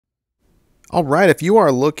All right, if you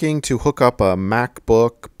are looking to hook up a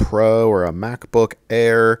MacBook Pro or a MacBook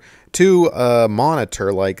Air to a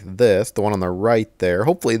monitor like this, the one on the right there,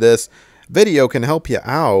 hopefully this video can help you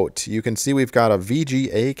out. You can see we've got a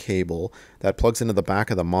VGA cable that plugs into the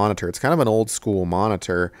back of the monitor. It's kind of an old school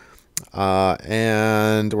monitor,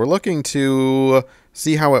 and we're looking to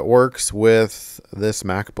see how it works with this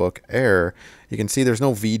MacBook Air. You can see there's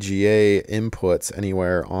no VGA inputs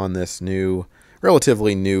anywhere on this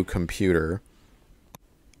relatively new computer.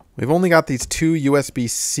 We've only got these two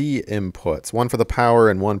USB-C inputs, one for the power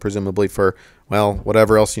and one presumably for, well,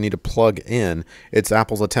 whatever else you need to plug in. It's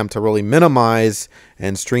Apple's attempt to really minimize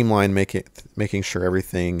and streamline, making sure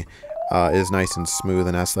everything is nice and smooth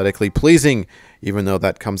and aesthetically pleasing, even though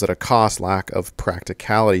that comes at a cost, lack of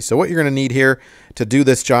practicality. So what you're going to need here to do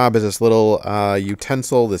this job is this little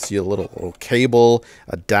utensil, this little cable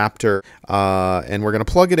adapter, and we're going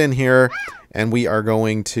to plug it in here. And we are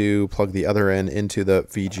going to plug the other end into the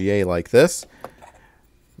VGA like this.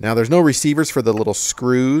 Now there's no receivers for the little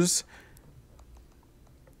screws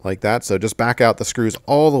like that. So just back out the screws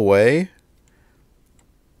all the way.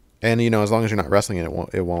 And, you know, as long as you're not wrestling it,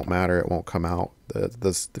 it won't matter. It won't come out.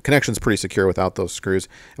 The connection's pretty secure without those screws.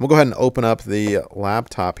 And we'll go ahead and open up the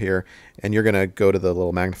laptop here. And you're going to go to the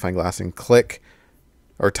little magnifying glass and click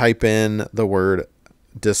or type in the word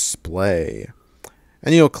display.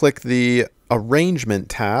 And you'll click the arrangement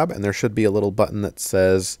tab, and there should be a little button that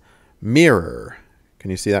says mirror.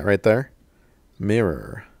 Can you see that right there?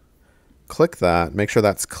 Mirror. Click that, make sure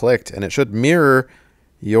that's clicked, and it should mirror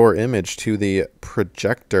your image to the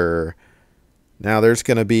projector. Now there's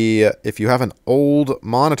going to be, if you have an old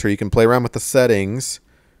monitor, you can play around with the settings,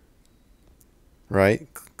 right?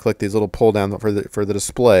 Click these little pull down for the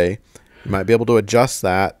display. You might be able to adjust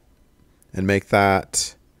that and make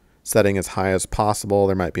that setting as high as possible.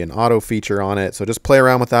 There might be an auto feature on it, so just play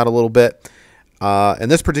around with that a little bit. In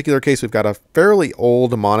this particular case, we've got a fairly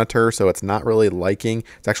old monitor, so it's not really liking.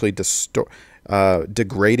 It's actually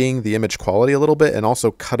degrading the image quality a little bit, and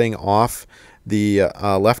also cutting off the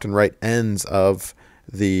left and right ends of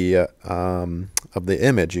the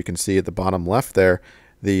image. You can see at the bottom left there,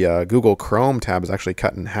 the Google Chrome tab is actually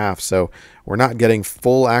cut in half, so we're not getting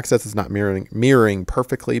full access. It's not mirroring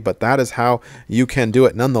perfectly, but that is how you can do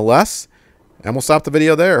it nonetheless. And we'll stop the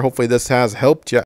video there. Hopefully this has helped you